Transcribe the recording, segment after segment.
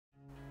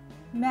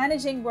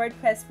Managing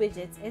WordPress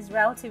widgets is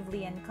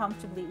relatively and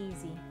comfortably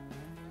easy.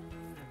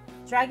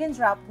 Drag and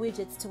drop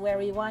widgets to where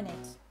we want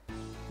it.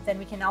 Then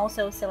we can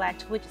also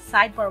select which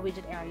sidebar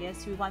widget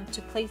areas we want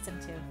to place them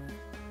to.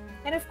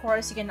 And of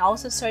course, you can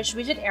also search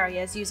widget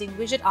areas using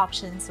Widget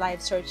Options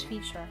live search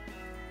feature.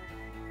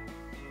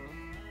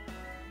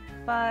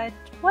 But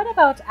what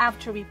about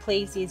after we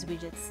place these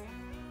widgets?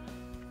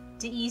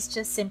 The ease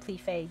just simply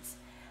fades.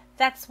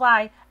 That's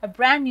why a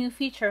brand new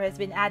feature has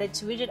been added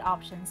to Widget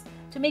Options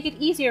to make it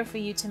easier for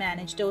you to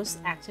manage those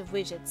active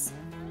widgets.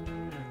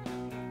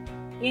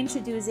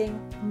 Introducing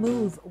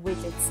Move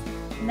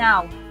Widgets.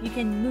 Now, you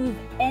can move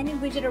any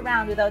widget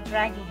around without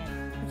dragging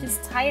it, which is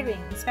tiring,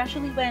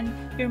 especially when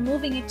you're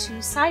moving it to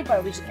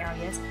sidebar widget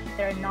areas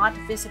that are not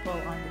visible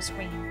on the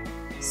screen.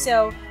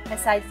 So,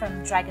 aside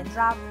from drag and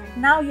drop,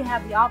 now you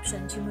have the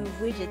option to move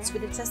widgets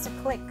with just a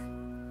click.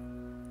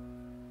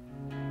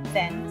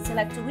 Then,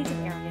 select the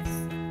widget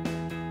areas.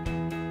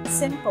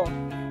 Simple,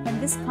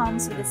 and this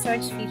comes with a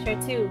search feature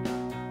too.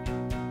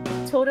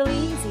 Totally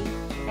easy,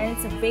 and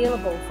it's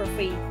available for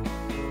free.